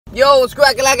Yo, what's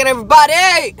cracking like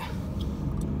everybody?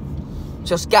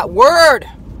 Just got word.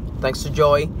 Thanks to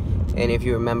Joey. And if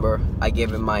you remember, I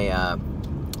gave him my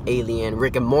alien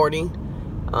Rick and Morty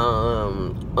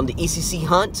on the ECC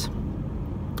hunt.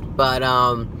 But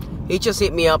he just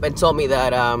hit me up and told me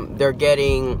that they're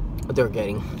getting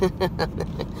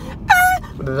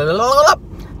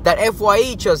that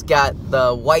FYE just got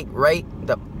the white, right?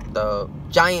 The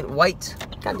giant white.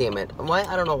 God damn it. Why?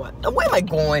 I don't know what. Where am I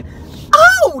going?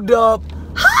 Hold up.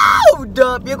 Hold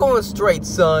up. You're going straight,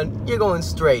 son. You're going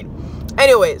straight.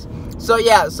 Anyways, so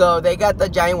yeah, so they got the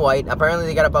giant white. Apparently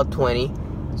they got about 20.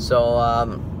 So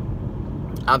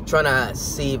I'm trying to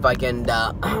see if I can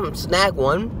snag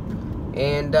one.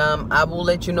 And I will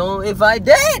let you know if I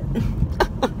did.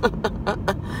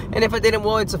 And if I didn't,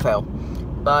 well, it's a fail.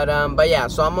 But yeah,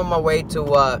 so I'm on my way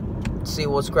to see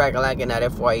what's cracking like in that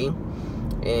FYE.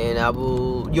 And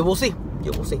you will see.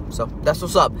 You will see. So that's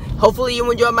what's up. Hopefully you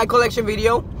enjoyed my collection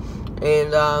video.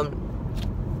 And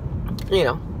you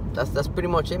know, that's pretty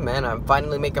much it, man. I'm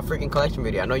finally making a freaking collection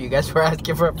video. I know you guys were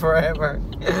asking for it forever.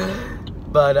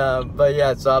 but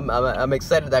yeah, so I'm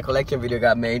excited that collection video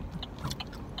got made.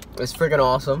 It's freaking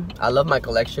awesome. I love my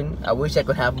collection. I wish I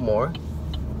could have more.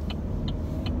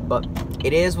 But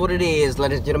it is what it is,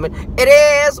 ladies and gentlemen. It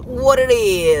is what it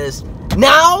is.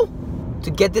 Now, to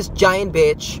get this giant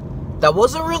bitch that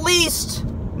wasn't released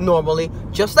normally,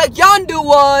 just like Yondu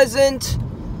wasn't.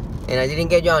 And I didn't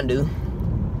get Yondu.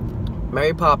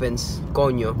 Mary Poppins,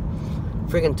 coño.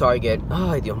 Freaking Target.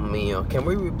 Ay, Dios mío. Can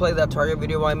we replay that Target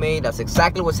video I made? That's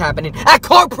exactly what's happening at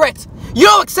corporate. You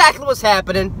know exactly what's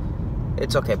happening.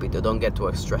 It's okay, Peter. Don't get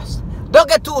too stressed. Don't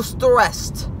get too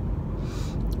stressed.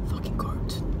 Fucking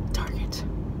Target.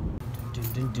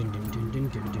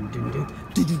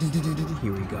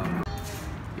 Here we go.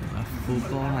 Yeah,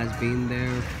 football has been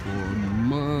there for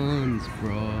months,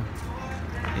 bro.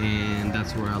 And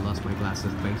that's where I lost my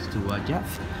glasses thanks to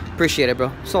Jeff. Appreciate it,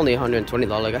 bro. It's only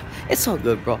 $120, guy. It's all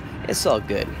good, bro. It's all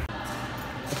good.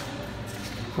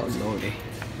 Oh, lordy.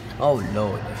 Oh,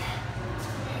 lordy.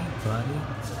 Hey, buddy.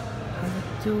 How you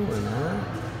doing, huh?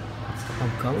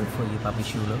 I'm coming for you, Papi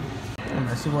Chulo.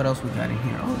 Let's see what else we got in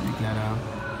here. Oh, we got a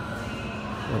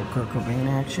little Kurt Cobain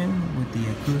action with the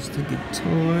acoustic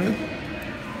guitar.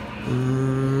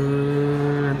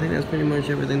 I think that's pretty much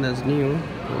everything that's new.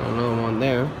 I know I'm on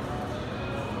there.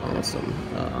 Awesome.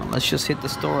 Let's just hit the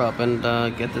store up and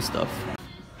get this stuff.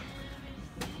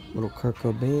 Little Kurt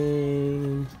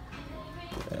Cobain.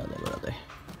 Where are they?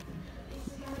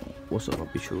 What's up,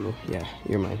 Papi Chulo? Yeah,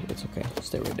 you're mine. It's okay.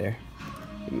 Stay right there.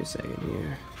 Give me a second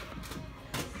here.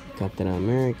 Captain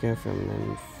America from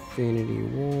Infinity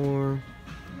War.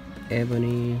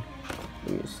 Ebony.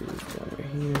 Let me see this guy right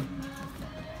here.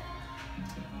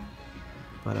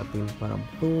 Bada bing, bada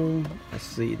boom. I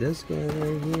see this guy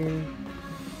right here.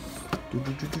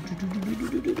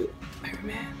 Iron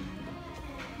Man.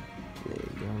 There you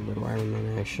go, little Iron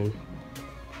Man action.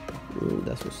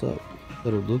 That's what's up.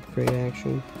 Little Loot Crate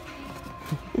action.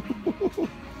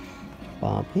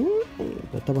 Papi,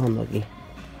 ¿qué está bajando aquí?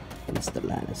 Mr.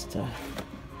 Lannister.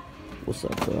 What's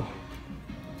up, bro?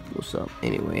 What's up?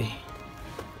 Anyway,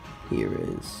 here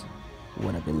is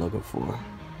what I've been looking for.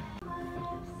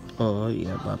 Oh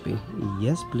yeah, papi.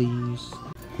 Yes, please.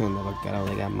 On the vaquero,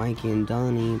 they got Mikey and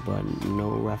Donnie, but no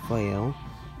Raphael.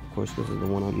 Of course, this is the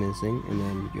one I'm missing. And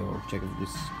then, yo, check out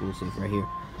this exclusive right here.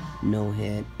 No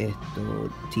Head, esto,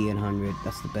 T800.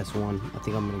 That's the best one. I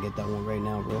think I'm gonna get that one right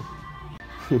now, bro.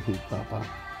 Papa.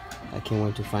 I can't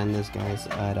wait to find this, guys,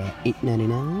 at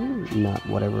 $8.99. Not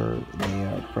whatever they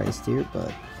are priced here,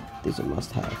 but these are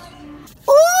must-haves.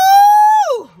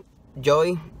 Ooh!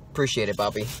 Joey, appreciate it,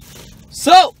 Bobby.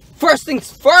 So, first things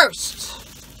first.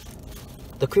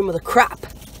 The cream of the crop.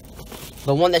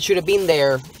 The one that should have been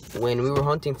there when we were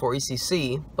hunting for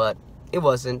ECC, but it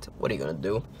wasn't. What are you gonna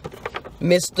do?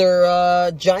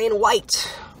 Mr. Giant White.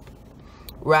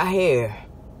 Right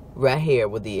here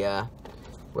with the,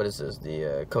 what is this?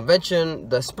 The convention,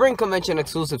 the spring convention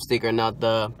exclusive sticker, not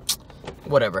the,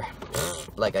 whatever.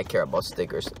 Like I care about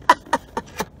stickers.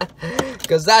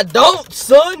 Cause I don't,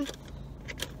 son.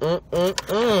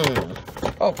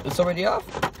 Oh, it's already off?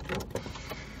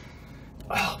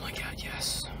 Oh my god,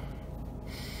 yes.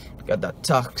 Got that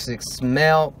toxic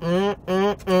smell.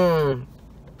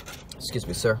 Excuse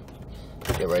me, sir.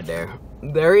 Get right there.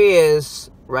 There he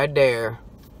is. Right there.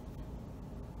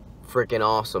 Freaking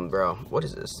awesome, bro. What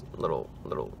is this? Little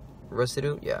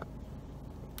residue? Yeah.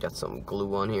 Got some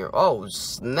glue on here. Oh,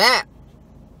 snap!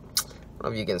 I don't know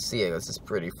if you can see it. This is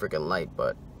pretty freaking light,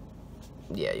 but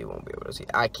yeah, you won't be able to see.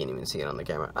 I can't even see it on the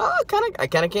camera. Oh, I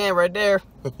kind of can right there.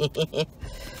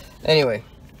 Anyway,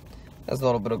 There's a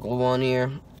little bit of glue on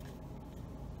here.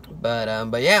 But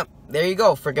yeah, there you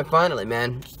go. Freaking finally,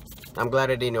 man. I'm glad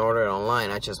I didn't order it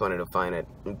online. I just wanted to find it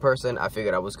in person. I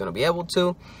figured I was going to be able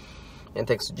to. And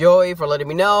thanks to Joey for letting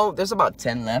me know. There's about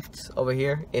 10 left over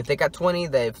here. If they got 20,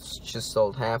 they've just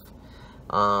sold half.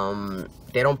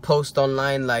 They don't post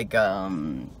online like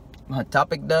Hot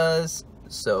Topic does.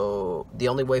 So the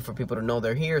only way for people to know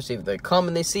they're here is if they come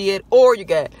and they see it. Or you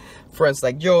get friends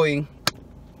like Joey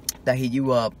that hit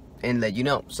you up and let you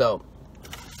know. So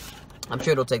I'm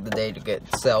sure it'll take the day to get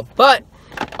sell. But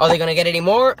are they gonna get any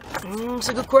more? It's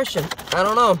a good question. I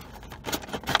don't know.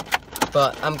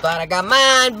 But I'm glad I got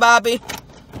mine, Bobby.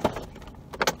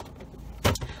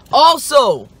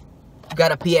 Also,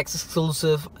 got a PX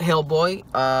exclusive Hellboy.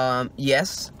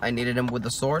 Yes, I needed him with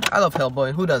the sword. I love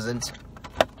Hellboy. Who doesn't?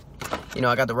 You know,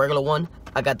 I got the regular one.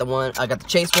 I got the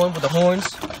chase one with the horns.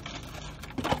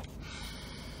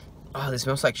 Oh, this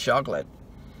smells like chocolate.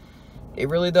 It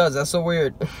really does. That's so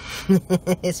weird.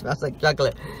 It smells like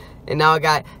chocolate. And now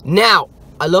I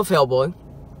love Hellboy.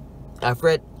 I've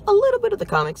read a little bit of the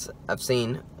comics. I've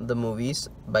seen the movies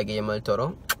by Guillermo del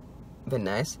Toro. Been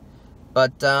nice.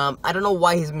 But I don't know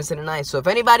why he's missing an eye. So if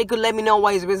anybody could let me know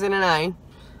why he's missing an eye,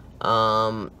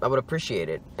 I would appreciate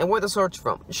it. And where the sword's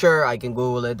from. Sure, I can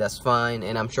Google it. That's fine.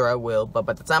 And I'm sure I will. But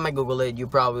by the time I Google it, you'll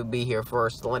probably be here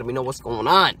first to let me know what's going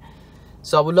on.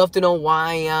 So I would love to know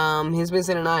why he's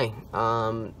missing an eye.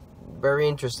 Very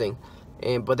interesting.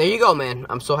 But there you go, man.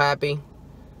 I'm so happy.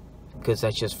 Because I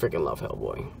just freaking love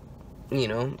Hellboy. You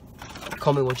know,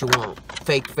 call me what you want.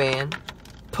 Fake fan,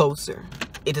 poser.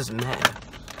 It doesn't matter.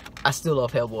 I still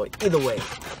love Hellboy. Either way.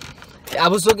 I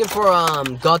was looking for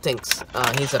Gotenks.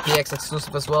 He's a PX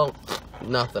exclusive as well.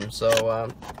 Nothing. So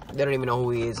they don't even know who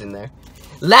he is in there.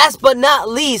 Last but not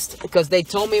least, because they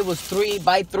told me it was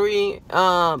buy 2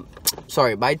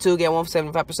 get 1 for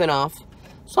 75% off.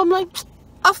 So I'm like,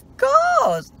 of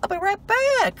course, I'll be right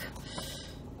back.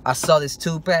 I saw this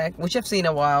 2-pack, which I've seen in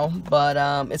a while, but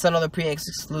it's another PX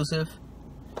exclusive,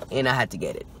 and I had to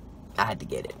get it.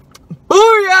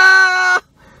 Booyah!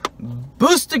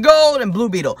 Booster Gold and Blue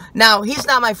Beetle. Now, he's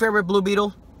not my favorite Blue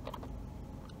Beetle,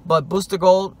 but Booster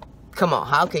Gold, come on,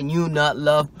 how can you not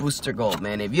love Booster Gold,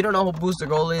 man? If you don't know who Booster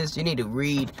Gold is, you need to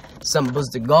read some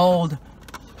Booster Gold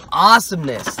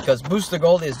awesomeness, because Booster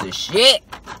Gold is the shit.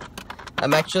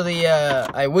 I'm actually,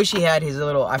 I wish he had his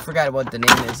little, I forgot what the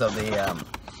name is of the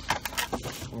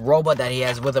robot that he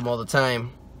has with him all the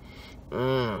time.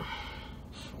 Oh,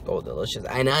 delicious.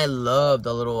 And I love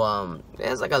the little, it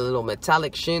has like a little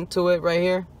metallic sheen to it right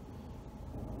here.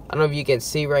 I don't know if you can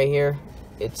see right here.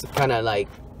 It's kind of like,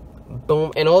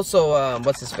 boom. And also,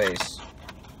 what's his face?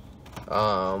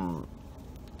 Blue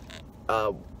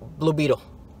Beetle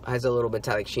has a little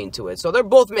metallic sheen to it. So they're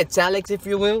both metallics, if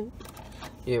you will.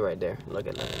 Yeah, right there. Look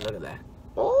at that.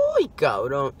 Oh,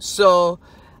 cabrón. So,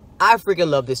 I freaking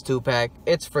love this 2-pack.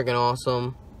 It's freaking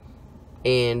awesome.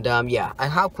 And, yeah.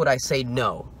 How could I say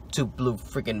no to Blue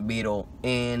freaking Beetle?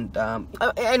 And,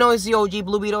 I know it's the OG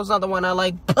Blue Beetle. It's not the one I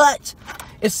like. But,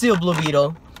 it's still Blue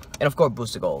Beetle. And, of course,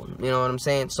 Booster Gold. You know what I'm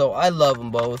saying? So, I love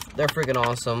them both. They're freaking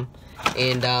awesome.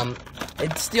 And,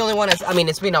 it's the only one that's, I mean,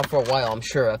 it's been out for a while, I'm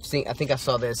sure. I think I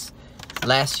saw this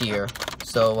last year.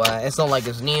 So, it's not like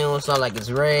it's new, it's not like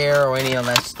it's rare or any of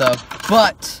that stuff,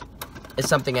 but it's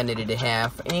something I needed to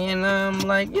have, and I'm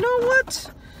like, you know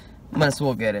what, might as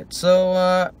well get it. So,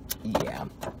 yeah,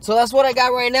 so that's what I got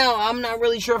right now. I'm not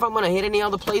really sure if I'm gonna hit any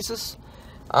other places.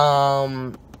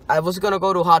 I was gonna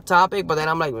go to Hot Topic, but then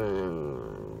I'm like,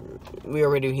 we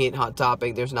already hit Hot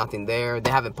Topic, there's nothing there,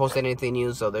 they haven't posted anything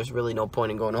new, so there's really no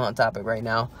point in going to Hot Topic right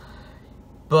now.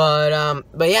 But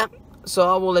yeah.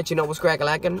 So I will let you know what's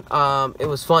crack-a-lackin'. It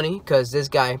was funny because this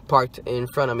guy parked in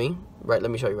front of me. Right, let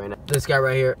me show you right now. This guy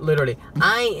right here, literally.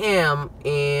 I am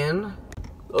in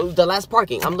the last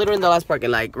parking. I'm literally in the last parking.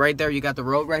 Like right there, you got the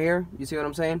road right here. You see what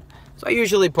I'm saying? So I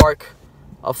usually park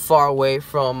far away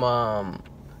from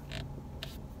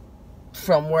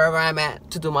wherever I'm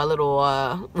at to do my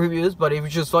little reviews. But it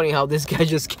was just funny how this guy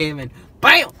just came and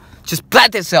bam, just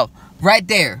planted himself right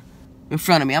there in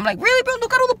front of me. I'm like, really, bro?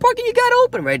 Look at all the parking you got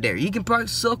open right there. You can park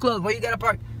so close. Why you gotta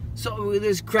park so with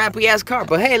this crappy ass car?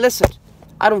 But hey, listen,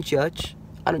 I don't judge.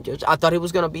 I thought he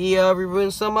was gonna be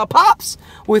reviewing some pops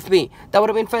with me. That would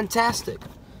have been fantastic.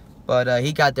 But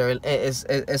he got there. It's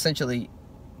essentially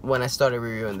when I started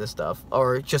reviewing this stuff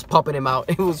or just popping him out.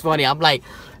 It was funny. I'm like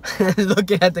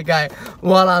looking at the guy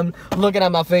while I'm looking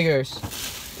at my figures.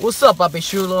 What's up, Papi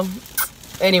Chulo?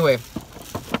 Anyway.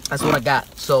 That's what I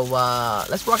got. So,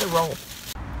 let's rock and roll.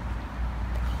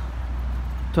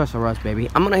 Toys R Us, baby.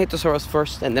 I'm going to hit Toys R Us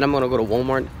first, and then I'm going to go to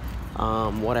Walmart.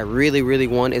 What I really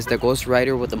want is the Ghost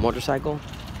Rider with the motorcycle.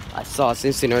 I saw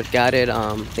Cincy Nerd got it,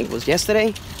 I think it was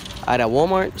yesterday at a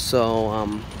Walmart. So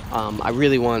I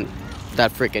really want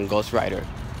that freaking Ghost Rider,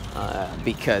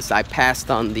 because I passed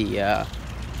on the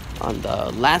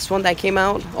last one that came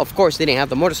out. Of course, they didn't have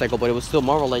the motorcycle, but it was still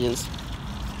Marvel Legends.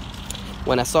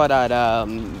 When I saw it at,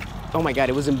 oh my god,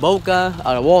 it was in Boca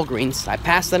at a Walgreens. I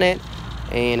passed on it,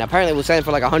 and apparently it was selling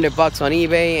for like $100 on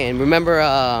eBay. And remember,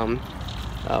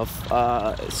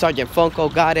 Sergeant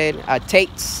Funko got it at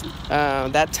Tate's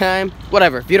that time.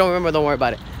 Whatever, if you don't remember, don't worry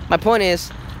about it. My point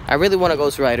is, I really want a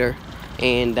Ghost Rider,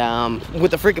 and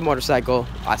with the freaking motorcycle.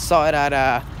 I saw it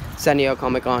at San Diego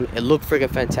Comic-Con. It looked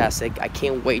freaking fantastic. I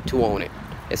can't wait to own it,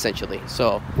 essentially.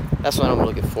 So that's what I'm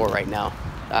looking for right now.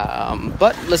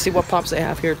 But let's see what pops they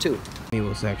have here too.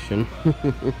 Amiibo section.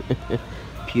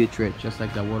 Putrid, just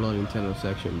like the Warlord Nintendo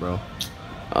section, bro.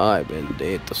 Ay,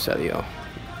 bendito sea Dios.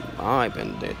 Ay,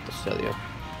 bendito sea Dios.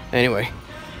 Anyway,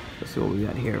 let's see what we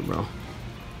got here, bro.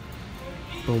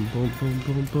 Boom, boom, boom,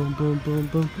 boom, boom, boom, boom,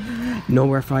 boom. No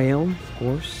Raphael, of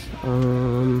course.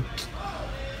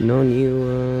 No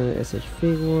new SH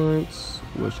Figuarts,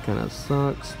 which kind of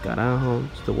sucks. Carajo,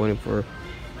 still waiting for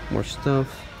more stuff.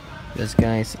 This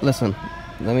guys, listen,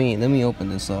 let me open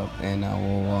this up, and I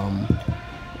will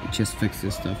just fix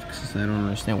this stuff, because I don't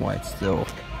understand why it's still,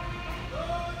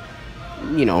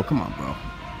 you know, come on, bro,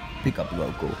 pick up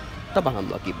local. Tabaham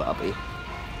lucky Bobby.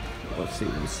 Let's see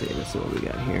what we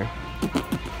got here.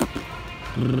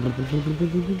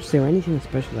 Is there anything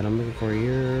special that I'm looking for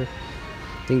here?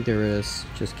 I think there is,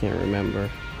 just can't remember.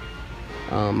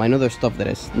 I know there's stuff that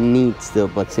is neat still,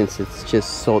 but since it's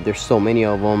just so, there's so many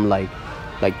of them, like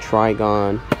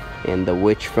Trigon and the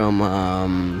witch from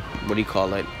what do you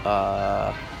call it?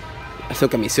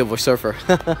 Look at me, Silver Surfer.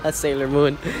 Sailor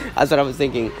Moon. That's what I was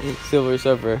thinking. Silver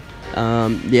Surfer.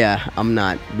 Yeah, I'm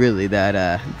not really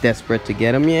that desperate to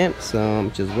get them yet, so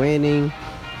I'm just waiting.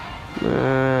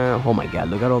 Oh my god,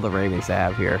 look at all the Ravens I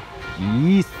have here.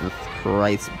 Jesus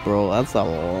Christ, bro, that's a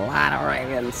lot of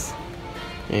Ravens.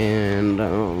 And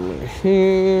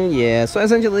yeah, so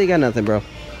essentially got nothing, bro.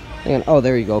 And oh,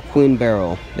 there you go, Queen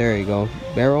Beryl. There you go,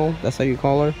 Beryl. That's how you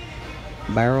call her.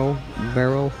 Beryl.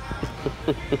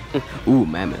 Ooh,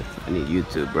 Mammoth. I need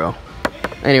YouTube, bro.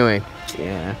 Anyway,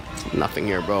 yeah, nothing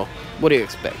here, bro. What do you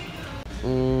expect?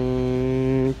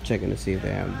 Checking to see if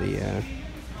they have the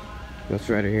Ghost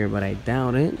Rider here, but I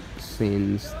doubt it,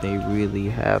 since they really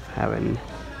haven't.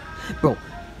 Bro,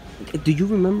 do you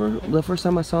remember the first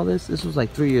time I saw this? This was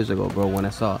like 3 years ago, bro, when I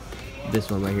saw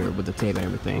this one right here with the tape and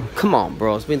everything. Come on,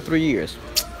 bro, it's been 3 years.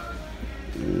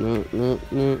 No.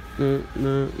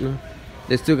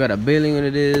 They still got a billing on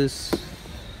it is.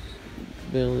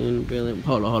 Billing.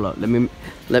 Hold on.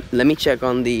 Let me check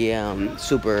on the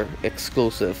super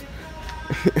exclusive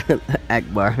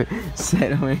Akbar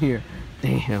set over here.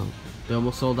 Damn, they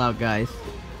almost sold out, guys.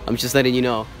 I'm just letting you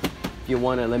know. If you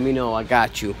wanna, let me know. I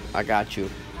got you.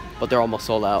 But they're almost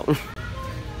sold out.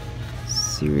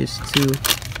 Series 2.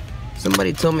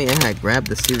 Somebody told me I had grabbed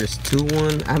the Series 2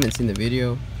 one. I haven't seen the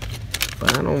video,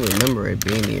 but I don't remember it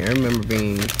being here. I remember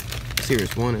being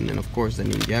Series 1, and then of course the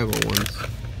Ninjago ones.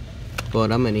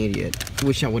 But I'm an idiot,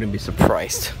 which I wouldn't be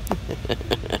surprised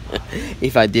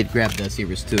if I did grab the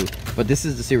Series 2. But this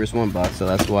is the Series 1 box, so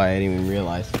that's why I didn't even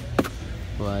realize.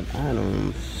 But I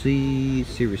don't see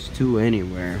Series 2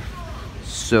 anywhere.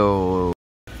 So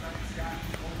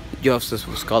Justice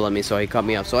was calling me, so he cut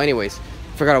me off. So anyways,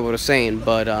 forgot what I was saying,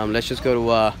 but let's just go to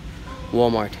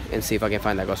Walmart and see if I can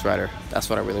find that Ghost Rider. That's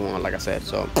what I really want, like I said.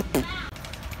 So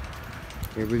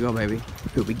here we go, baby.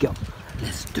 Here we go.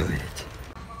 Let's do it.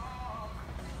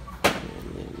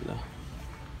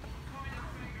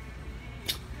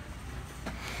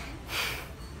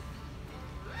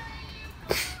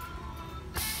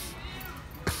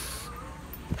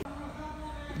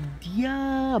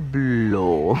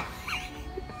 Diablo.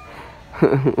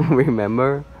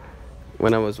 Remember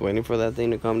when I was waiting for that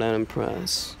thing to come down and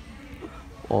press?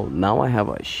 Oh, now I have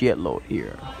a shitload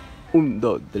here. 1,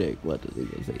 2, 3, 4, 5,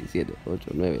 6, 7,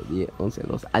 8, 9, 10, 11,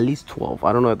 12. At least 12.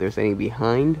 I don't know if there's any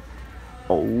behind.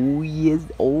 Oh yes,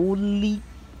 only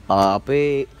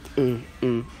papi.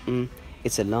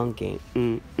 It's a long game.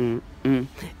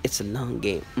 It's a long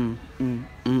game.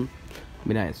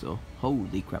 Mira eso.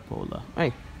 Holy crap, hola.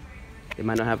 Hey, they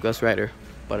might not have Ghost Rider,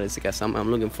 but it's got something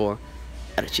I'm looking for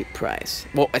at a cheap price.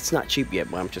 Well, it's not cheap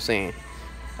yet, but I'm just saying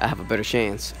I have a better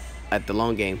chance at the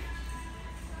long game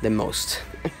than most.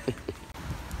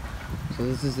 So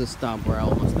this is the stop where I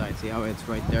almost died. See how it's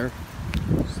right there?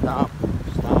 Stop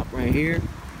right here.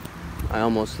 I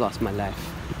almost lost my life.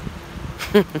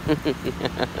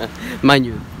 Mind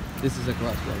you, This is a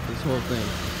crosswalk. This whole thing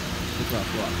is a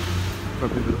crosswalk for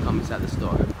people to come inside the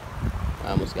store.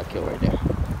 I almost got killed right there.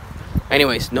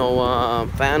 Anyways, no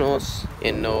Thanos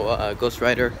and no Ghost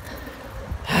Rider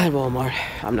at Walmart.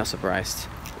 I'm not surprised.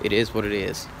 It is what it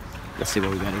is. Let's see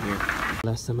what we got in here.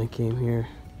 Last time I came here,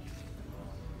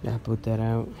 I put that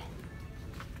out.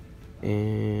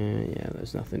 And yeah,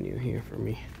 there's nothing new here for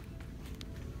me.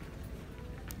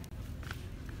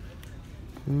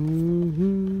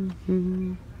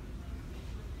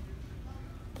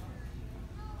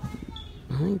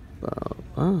 Hi,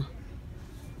 Bob.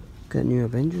 Got new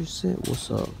Avengers set?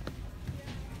 What's up?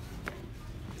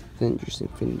 Avengers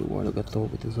Infinity War. Look at Thor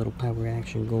with this little power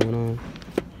action going on.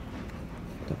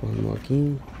 Tap on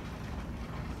Margate.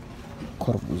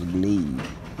 Corvus Blade.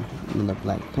 Another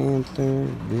Black Panther.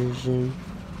 Vision.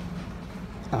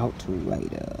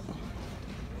 Outrider.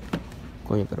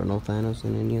 Coño, pero no Thanos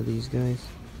in any of these guys.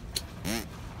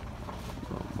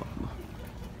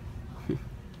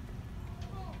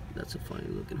 That's a funny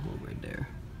looking hole right there.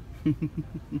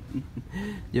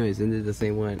 Yo, isn't it the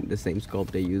same one, the same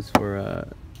sculpt they use for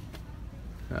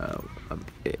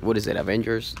what is it,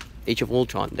 Avengers? Age of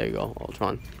Ultron. There you go,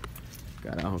 Ultron.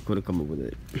 God, I couldn't come up with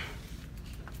it.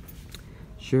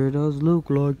 Sure does look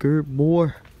like it,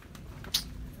 boy.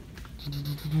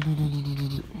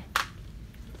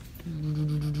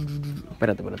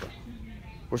 Espérate.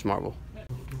 Where's Marvel?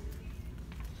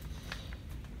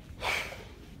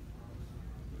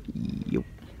 Yup.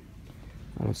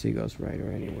 I don't see Ghost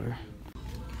Rider anywhere.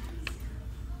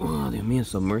 Oh, Dios mío,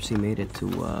 so Mercy made it to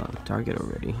Target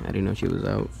already. I didn't know she was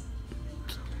out.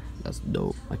 That's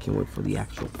dope. I can't wait for the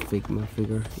actual Figma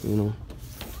figure, you know.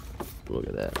 Look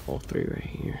at that, all three right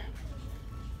here.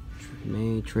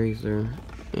 May, Tracer,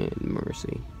 and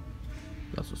Mercy.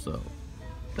 That's what's up.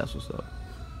 That's what's up.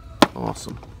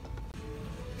 Awesome.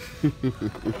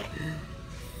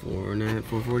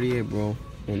 448, bro.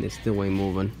 And they still ain't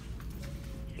moving.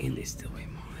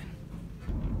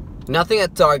 Nothing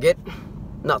at Target.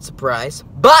 Not surprised.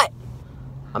 But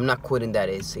I'm not quitting that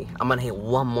easy. I'm gonna hit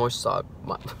one more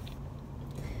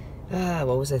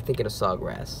what was I thinking of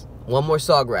Sawgrass? One more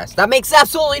Sawgrass. That makes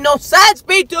absolutely no sense,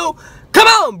 B2! Come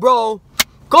on, bro!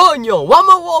 Coño! One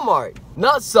more Walmart!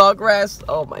 Not Sawgrass.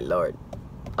 Oh my lord.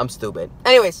 I'm stupid.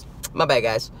 Anyways, my bad,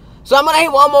 guys. So I'm gonna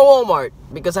hit one more Walmart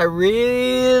because I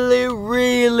really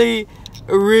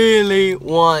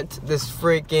want this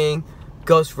freaking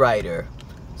Ghost Rider.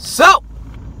 So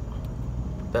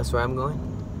that's where I'm going.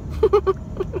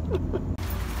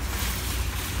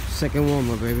 Second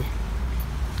Walmart, baby.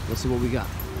 Let's see what we got.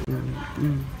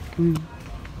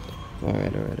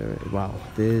 Alright. Wow,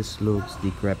 this looks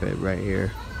decrepit right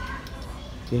here.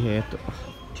 Oh,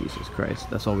 Jesus Christ,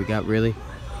 that's all we got, really?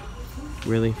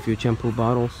 Really? Few shampoo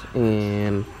bottles,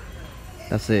 and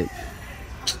that's it.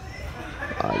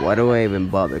 Why do I even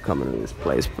bother coming to this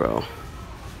place, bro?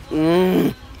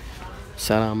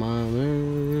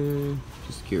 Salam.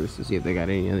 Just curious to see if they got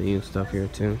any other new stuff here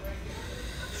too.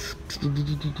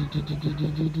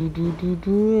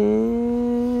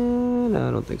 No,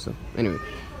 I don't think so. Anyway,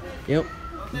 yep,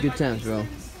 good times, bro.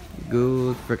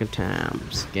 Good freaking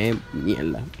times. Game, yeah.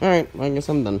 All right, I guess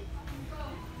I'm done.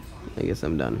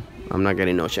 I'm not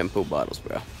getting no shampoo bottles,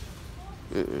 bro.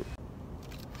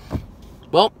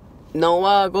 Well,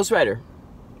 no Ghost Rider.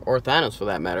 Or Thanos, for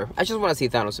that matter. I just want to see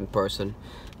Thanos in person.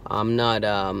 I'm not,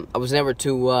 I was never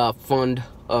too fond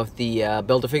of the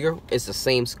Build-A-Figure. It's the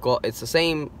same sculpt. It's the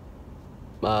same,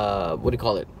 what do you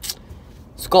call it?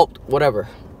 Sculpt, whatever.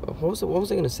 What was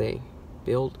I going to say?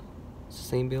 Build? It's the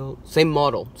same build? Same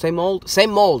model. Same mold?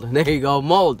 Same mold. There you go,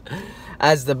 mold.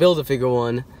 As the Build-A-Figure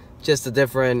one. Just a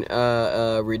different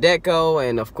redeco,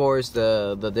 and of course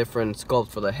the different sculpt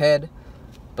for the head.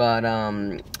 But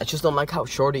I just don't like how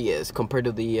short he is compared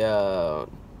to the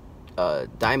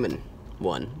diamond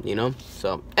one, you know.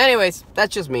 So anyways,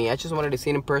 that's just me. I just wanted to see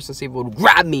it in person, see if it would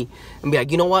grab me and be like,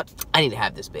 you know what, I need to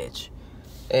have this bitch.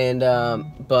 And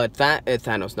but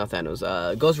Thanos, not Thanos,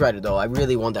 Ghost Rider though, I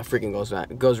really want that freaking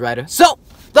Ghost Rider. So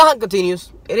the hunt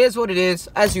continues. It is what it is,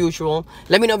 as usual.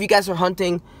 Let me know if you guys are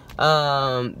hunting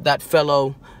that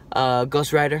fellow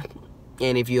Ghost Rider,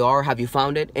 and if you are, have you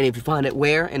found it, and if you found it,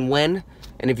 where and when,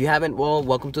 and if you haven't, well,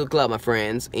 welcome to the club, my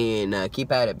friends, and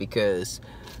keep at it, because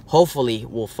hopefully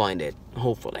we'll find it,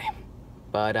 hopefully.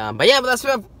 But yeah,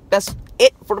 but that's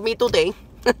it for me today.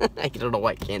 I don't know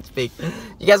why I can't speak.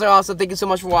 You guys are awesome. Thank you so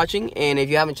much for watching, and if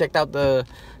you haven't checked out the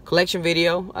collection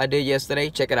video I did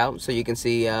yesterday, check it out so you can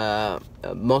see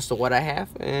most of what I have,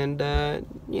 and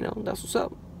you know, that's what's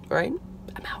up. All right,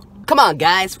 I'm out. Come on,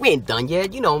 guys, we ain't done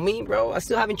yet. You know me, bro. I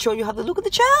still haven't shown you how to look at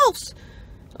the shelves.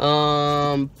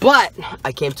 But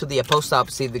I came to the post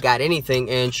office to see if they got anything,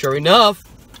 and sure enough,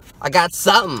 I got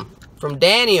something from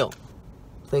Daniel.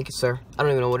 Thank you, sir. I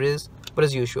don't even know what it is, but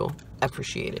as usual, I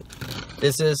appreciate it.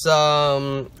 This is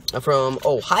from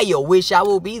Ohio. Wish I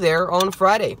will be there on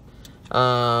Friday.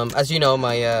 As you know,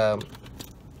 my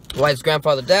wife's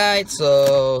grandfather died,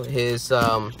 so his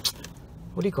what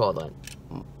do you call that?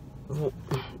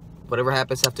 Whatever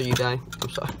happens after you die. I'm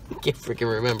sorry, I can't freaking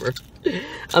remember.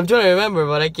 I'm trying to remember,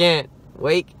 but I can't.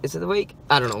 Wake? Is it the wake?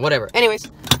 I don't know. Whatever.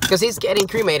 Anyways, because he's getting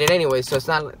cremated anyway, so it's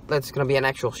not. That's gonna be an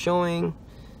actual showing.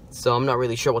 So I'm not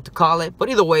really sure what to call it. But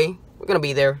either way, we're gonna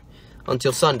be there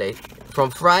until Sunday. From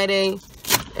Friday,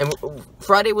 and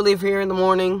Friday we leave here in the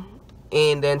morning,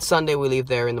 and then Sunday we leave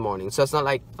there in the morning. So it's not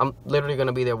like I'm literally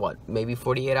gonna be there. What? Maybe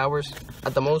 48 hours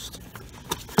at the most.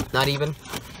 Not even.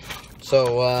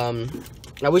 So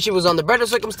I wish it was under better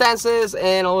circumstances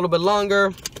and a little bit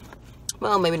longer.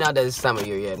 Well, maybe not at this time of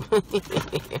year yet.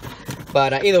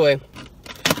 But either way,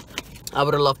 I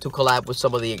would have loved to collab with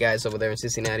some of the guys over there in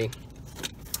Cincinnati.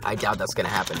 I doubt that's gonna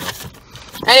happen though.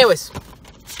 Anyways,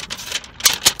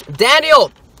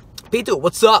 Daniel, Pitu,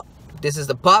 what's up? This is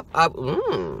the pop.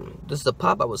 This is the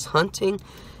pop I was hunting,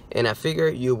 and I figure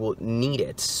you will need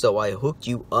it, so I hooked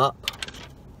you up.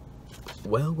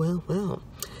 Well.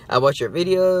 I watch your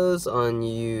videos on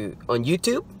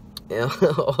YouTube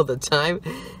all the time,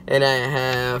 and I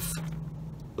have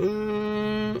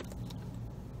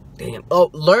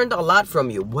learned a lot from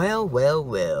you. Well.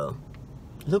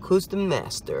 Look who's the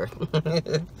master.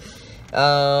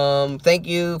 Thank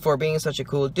you for being such a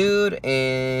cool dude,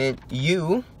 and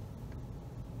you.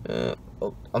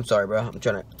 Oh, I'm sorry, bro. I'm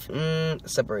trying to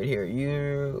separate here.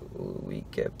 We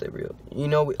kept it real. We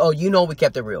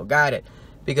kept it real. Got it.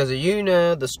 Because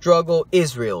the struggle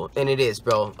is real. And it is,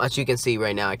 bro. As you can see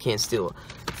right now, I can't still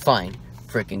find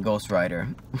freaking Ghost Rider.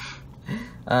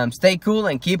 Stay cool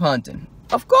and keep hunting.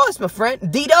 Of course, my friend.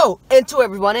 Dito. And to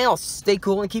everyone else, stay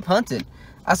cool and keep hunting.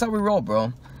 That's how we roll,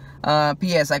 bro.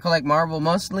 P.S. I collect Marvel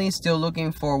monthly. Still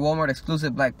looking for Walmart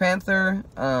exclusive Black Panther.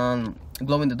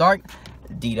 Glow in the dark.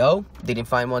 Dito. Didn't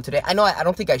find one today. I know I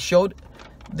don't think I showed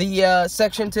the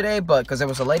section today, but because there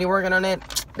was a lady working on it,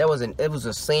 it was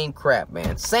the same crap,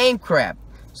 man. Same crap.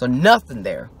 So nothing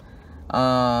there.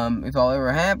 If all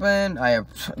ever happened,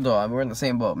 we're in the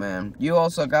same boat, man. You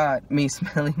also got me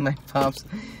smelling my pops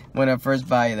when I first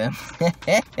buy them.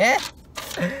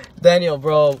 Daniel,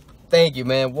 bro, thank you,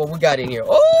 man. What we got in here?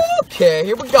 Okay,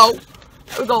 here we go.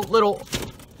 Here we go,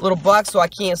 little box, so I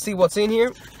can't see what's in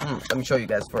here. Let me show you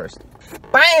guys first.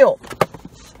 Bam!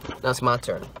 That's my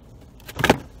turn.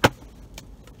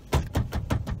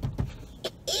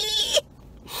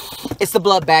 It's the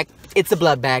blood bag. It's the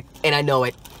blood bag. And I know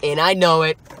it.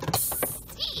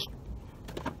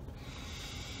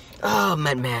 Oh,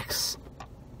 Mad Max.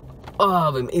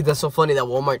 Oh, that's so funny that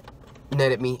Walmart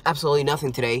netted me absolutely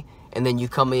nothing today. And then you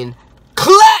come in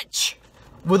clutch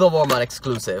with a Walmart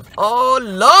exclusive. Oh,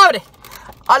 Lord.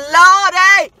 Oh,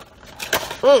 Lordy.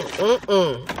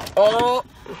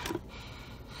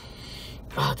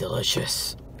 Oh,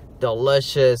 delicious.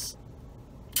 Delicious.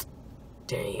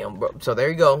 Damn, bro. So there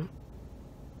you go.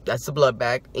 That's the blood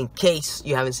bag. In case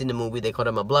you haven't seen the movie, they called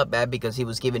him a blood bag because he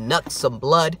was giving Nuts some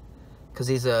blood. Because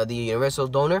he's the universal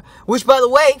donor. Which, by the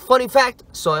way, funny fact,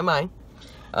 so am I.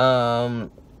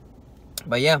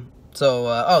 But yeah.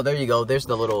 So, there you go. There's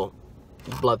the little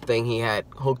blood thing he had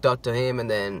hooked up to him. And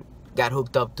then got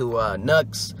hooked up to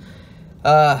Nuts.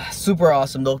 Super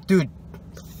awesome, though. Dude,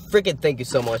 freaking thank you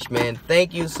so much, man.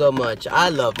 Thank you so much. I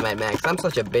love Mad Max. I'm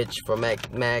such a bitch for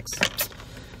Mad Max.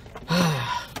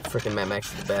 Freaking Mad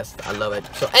Max is the best. I love it.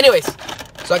 So anyways,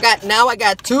 so I got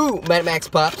 2 Mad Max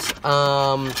pops.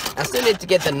 I still need to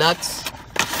get the Nuts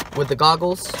with the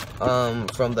goggles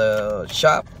from the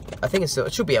shop. I think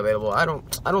it should be available. I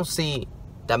don't see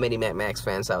that many Mad Max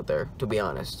fans out there, to be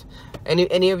honest.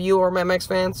 Any of you are Mad Max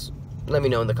fans? Let me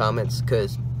know in the comments,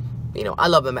 because I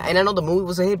love Mad Max, and I know the movie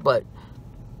was a hit, but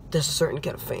there's a certain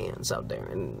kind of fans out there,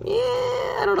 and yeah,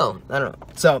 I don't know.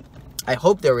 So I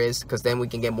hope there is, because then we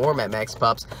can get more Mad Max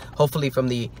pops, hopefully from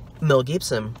the Mel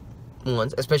Gibson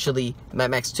ones, especially Mad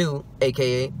Max 2,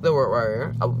 aka The Road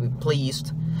Warrior. I would be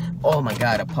pleased. Oh my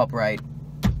god, a pup ride.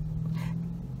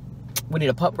 We need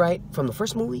a pup ride from the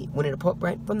first movie. We need a pup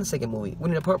ride from the second movie. We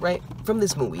need a pup ride from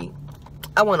this movie.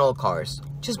 I want all cars.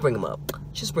 Just bring them up.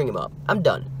 Just bring them up. I'm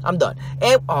done.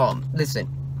 And listen,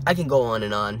 I can go on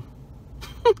and on.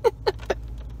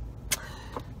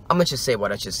 I'm gonna just say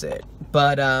what I just said.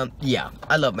 But yeah,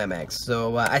 I love Mad Max.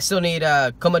 So I still need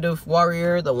Commodoof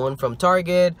Warrior, the one from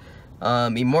Target.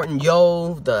 Immortan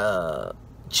Yo, the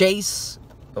Chase,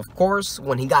 of course,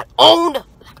 when he got owned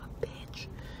like a bitch.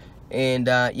 And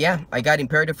yeah, I got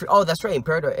Imperator. Oh, that's right,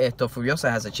 Imperator Furiosa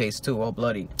has a chase too. Oh,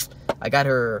 bloody. I got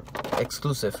her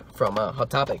exclusive from Hot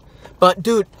Topic. But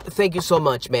dude, thank you so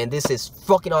much, man. This is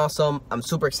fucking awesome. I'm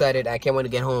super excited. I can't wait to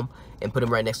get home and put him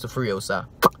right next to Furiosa.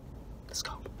 Let's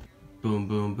go. Boom,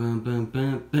 boom, boom, boom,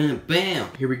 boom, bam, bam.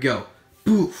 Here we go.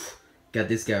 Poof. Got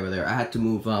this guy over there. I had to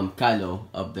move Kylo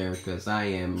up there because I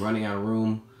am running out of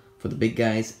room for the big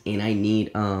guys, and I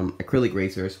need acrylic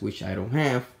racers, which I don't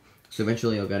have. So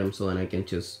eventually I'll get him so then I can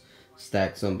just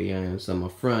stack some behind, some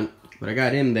up front. But I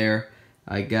got him there.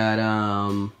 I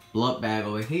got Blood Bag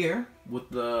over here with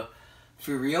the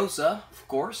Furiosa, of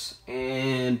course,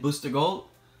 and Booster Gold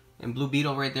and Blue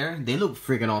Beetle right there. They look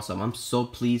freaking awesome. I'm so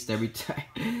pleased every time.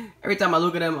 Every time I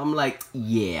look at them, I'm like,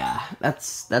 yeah,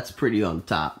 that's pretty on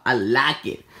top. I like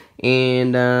it.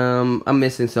 And I'm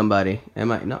missing somebody.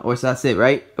 Am I? No, or that's it,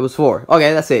 right? It was 4.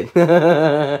 Okay, that's it.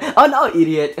 Oh no,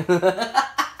 idiot.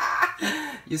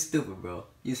 You stupid, bro.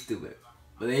 You stupid.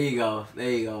 But there you go. There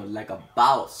you go. Like a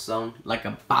boss, son. Like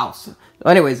a boss.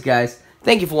 Anyways, guys,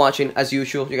 thank you for watching. As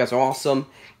usual, you guys are awesome.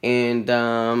 And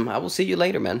I will see you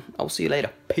later, man. I will see you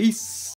later. Peace.